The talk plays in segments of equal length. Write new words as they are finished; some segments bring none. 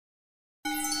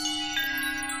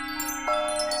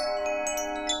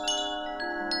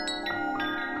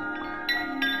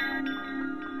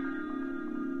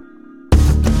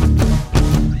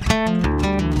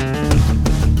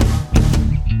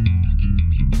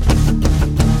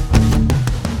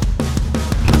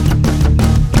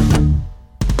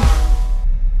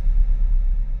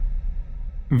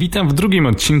Witam w drugim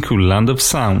odcinku Land of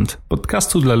Sound,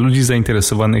 podcastu dla ludzi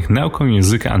zainteresowanych nauką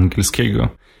języka angielskiego.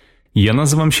 Ja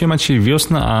nazywam się Maciej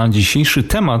Wiosna, a dzisiejszy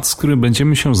temat, z którym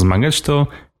będziemy się zmagać, to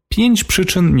 5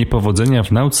 przyczyn niepowodzenia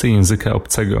w nauce języka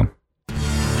obcego.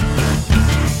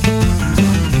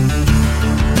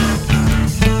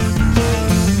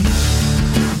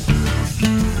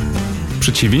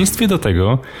 W przeciwieństwie do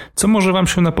tego, co może wam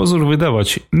się na pozór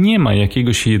wydawać, nie ma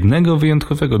jakiegoś jednego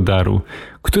wyjątkowego daru,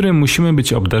 którym musimy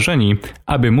być obdarzeni,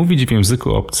 aby mówić w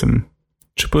języku obcym.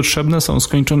 Czy potrzebne są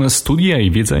skończone studia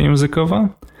i wiedza językowa?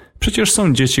 Przecież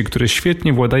są dzieci, które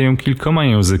świetnie władają kilkoma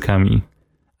językami.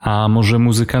 A może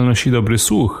muzykalność i dobry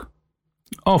słuch?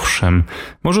 Owszem,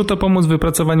 może to pomóc w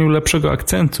wypracowaniu lepszego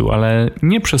akcentu, ale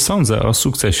nie przesądzę o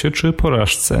sukcesie czy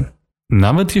porażce.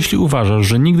 Nawet jeśli uważasz,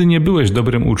 że nigdy nie byłeś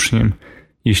dobrym uczniem,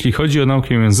 jeśli chodzi o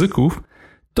naukę języków,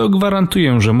 to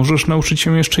gwarantuję, że możesz nauczyć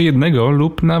się jeszcze jednego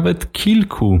lub nawet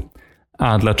kilku.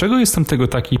 A dlaczego jestem tego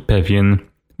taki pewien?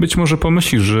 Być może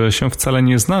pomyślisz, że się wcale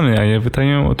nie znamy, a ja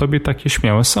wydaję o tobie takie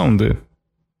śmiałe sądy.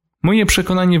 Moje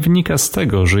przekonanie wynika z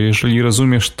tego, że jeżeli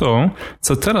rozumiesz to,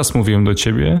 co teraz mówię do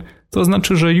ciebie, to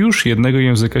znaczy, że już jednego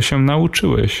języka się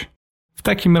nauczyłeś. W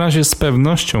takim razie z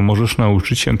pewnością możesz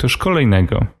nauczyć się też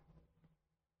kolejnego.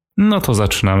 No to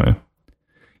zaczynamy.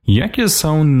 Jakie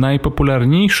są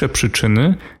najpopularniejsze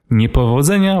przyczyny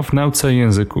niepowodzenia w nauce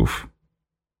języków?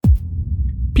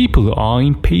 People are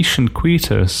impatient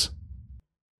quitters.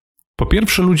 Po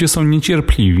pierwsze, ludzie są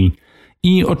niecierpliwi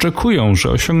i oczekują, że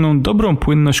osiągną dobrą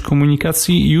płynność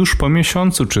komunikacji już po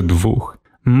miesiącu czy 2.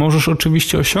 Możesz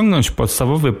oczywiście osiągnąć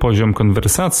podstawowy poziom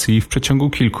konwersacji w przeciągu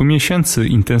kilku miesięcy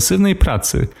intensywnej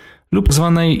pracy lub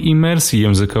zwanej imersji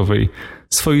językowej,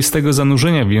 swoistego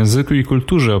zanurzenia w języku i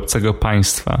kulturze obcego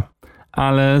państwa.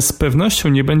 Ale z pewnością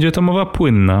nie będzie to mowa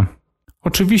płynna.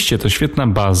 Oczywiście to świetna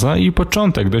baza i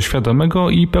początek do świadomego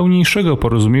i pełniejszego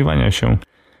porozumiewania się,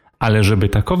 ale żeby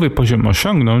takowy poziom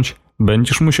osiągnąć,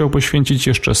 będziesz musiał poświęcić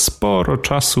jeszcze sporo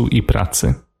czasu i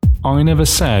pracy. I never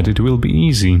said it will be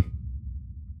easy.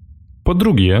 Po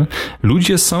drugie,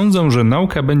 ludzie sądzą, że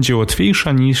nauka będzie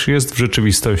łatwiejsza niż jest w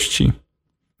rzeczywistości.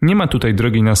 Nie ma tutaj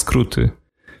drogi na skróty.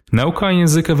 Nauka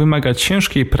języka wymaga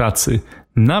ciężkiej pracy,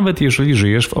 nawet jeżeli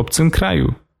żyjesz w obcym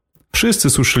kraju. Wszyscy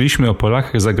słyszeliśmy o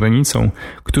Polakach za granicą,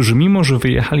 którzy mimo, że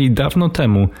wyjechali dawno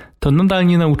temu, to nadal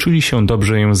nie nauczyli się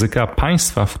dobrze języka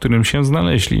państwa, w którym się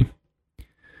znaleźli.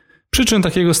 Przyczyn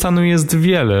takiego stanu jest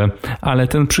wiele, ale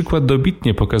ten przykład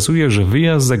dobitnie pokazuje, że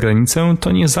wyjazd za granicę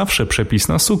to nie zawsze przepis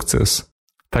na sukces.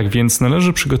 Tak więc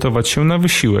należy przygotować się na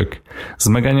wysiłek,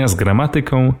 zmagania z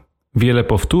gramatyką, wiele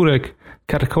powtórek,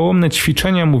 karkołomne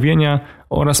ćwiczenia mówienia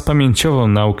oraz pamięciową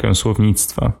naukę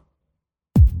słownictwa.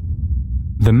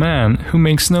 The man who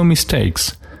makes no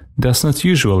mistakes does not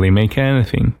usually make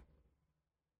anything.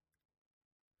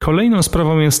 Kolejną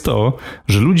sprawą jest to,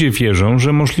 że ludzie wierzą,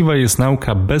 że możliwa jest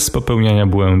nauka bez popełniania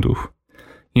błędów.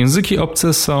 Języki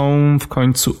obce są w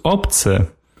końcu obce.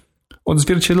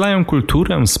 Odzwierciedlają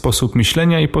kulturę, sposób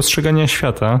myślenia i postrzegania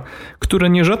świata, które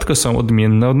nierzadko są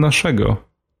odmienne od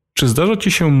naszego. Czy zdarza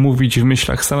ci się mówić w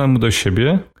myślach samemu do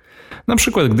siebie? Na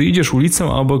przykład, gdy idziesz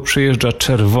ulicą, a obok przejeżdża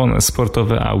czerwone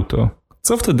sportowe auto.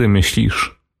 Co wtedy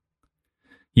myślisz?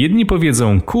 Jedni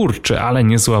powiedzą, kurczę, ale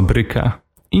niezła bryka.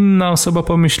 Inna osoba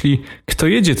pomyśli, kto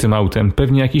jedzie tym autem,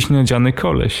 pewnie jakiś nadziany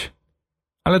koleś.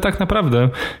 Ale tak naprawdę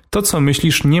to, co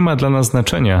myślisz, nie ma dla nas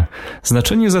znaczenia.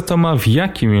 Znaczenie za to ma, w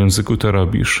jakim języku to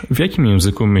robisz, w jakim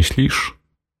języku myślisz.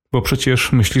 Bo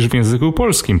przecież myślisz w języku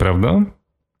polskim, prawda?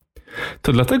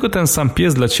 To dlatego ten sam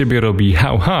pies dla ciebie robi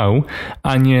hał hał,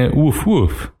 a nie łuf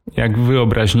łuf, jak w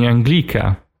wyobraźni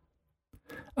Anglika.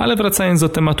 Ale wracając do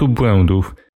tematu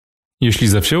błędów. Jeśli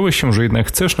zawziąłeś się, że jednak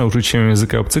chcesz nauczyć się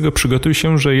języka obcego, przygotuj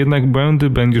się, że jednak błędy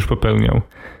będziesz popełniał.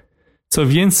 Co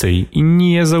więcej,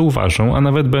 inni je zauważą, a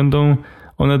nawet będą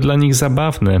one dla nich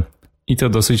zabawne i to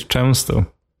dosyć często.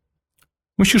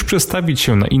 Musisz przestawić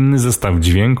się na inny zestaw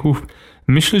dźwięków,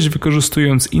 myśleć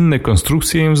wykorzystując inne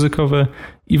konstrukcje językowe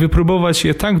i wypróbować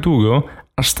je tak długo,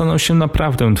 aż staną się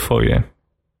naprawdę twoje.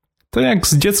 To jak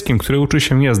z dzieckiem, które uczy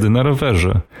się jazdy na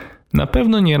rowerze. Na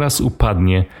pewno nieraz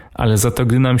upadnie, ale za to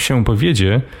gdy nam się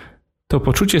powiedzie, to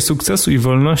poczucie sukcesu i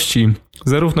wolności,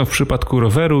 zarówno w przypadku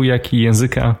roweru, jak i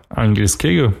języka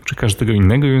angielskiego, czy każdego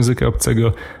innego języka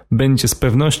obcego, będzie z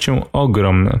pewnością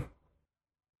ogromne.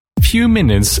 Few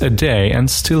minutes a day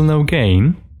and still no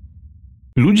gain?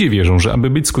 Ludzie wierzą, że aby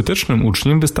być skutecznym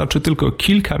uczniem, wystarczy tylko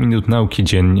kilka minut nauki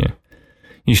dziennie.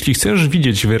 Jeśli chcesz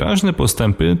widzieć wyraźne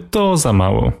postępy, to za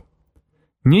mało.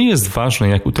 Nie jest ważne,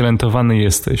 jak utalentowany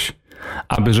jesteś.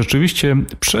 Aby rzeczywiście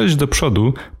przejść do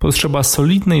przodu, potrzeba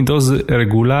solidnej dozy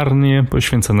regularnie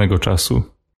poświęconego czasu.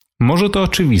 Może to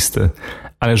oczywiste,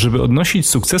 Ale żeby odnosić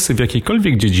sukcesy w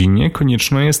jakiejkolwiek dziedzinie,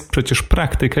 konieczna jest przecież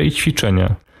praktyka i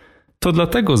ćwiczenia. To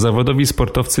dlatego zawodowi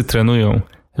sportowcy trenują.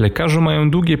 Lekarze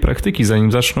mają długie praktyki,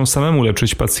 zanim zaczną samemu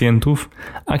leczyć pacjentów,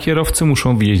 a kierowcy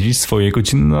muszą wyjeździć swoje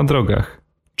godziny na drogach.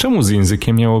 Czemu z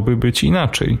językiem miałoby być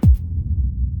inaczej?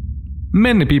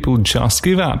 Many people just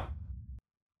give up.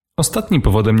 Ostatnim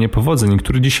powodem niepowodzeń,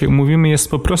 który dzisiaj omówimy,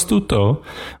 jest po prostu to,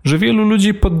 że wielu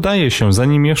ludzi poddaje się,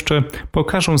 zanim jeszcze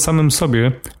pokażą samym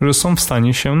sobie, że są w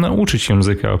stanie się nauczyć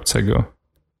języka obcego.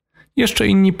 Jeszcze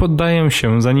inni poddają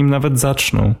się, zanim nawet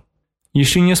zaczną.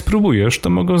 Jeśli nie spróbujesz, to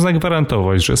mogą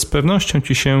zagwarantować, że z pewnością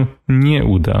ci się nie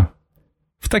uda.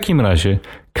 W takim razie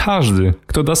każdy,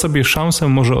 kto da sobie szansę,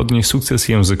 może odnieść sukces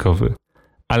językowy.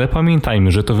 Ale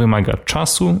pamiętajmy, że to wymaga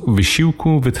czasu,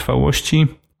 wysiłku, wytrwałości,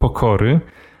 pokory,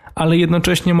 ale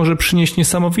jednocześnie może przynieść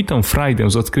niesamowitą frajdę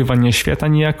z odkrywania świata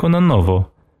niejako na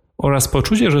nowo oraz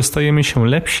poczucie, że stajemy się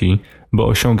lepsi, bo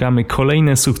osiągamy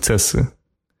kolejne sukcesy.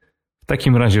 W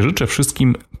takim razie życzę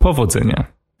wszystkim powodzenia.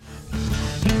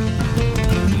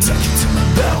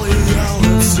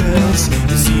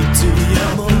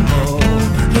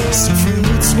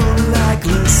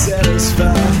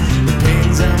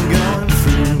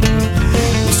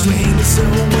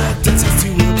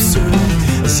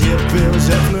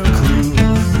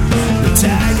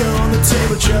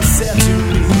 Just said to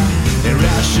me, and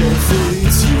I should feel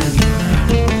it's you.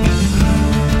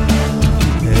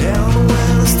 And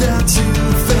when I start to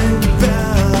think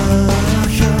about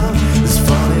how this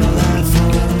funny life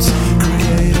forms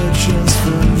created just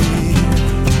for me,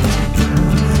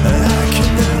 I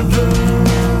can never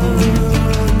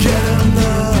get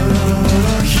enough.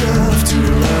 Have to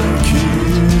let it kill.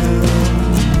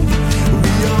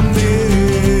 We are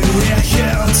made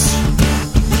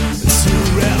to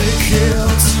eradicate.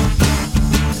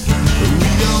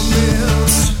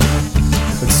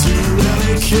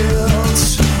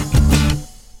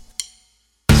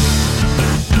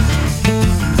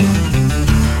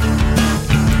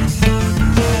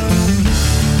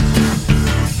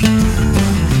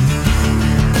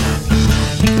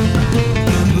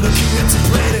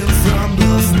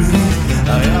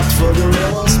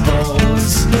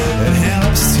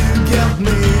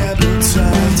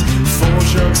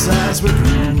 With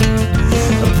you,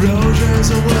 a brothers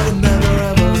away.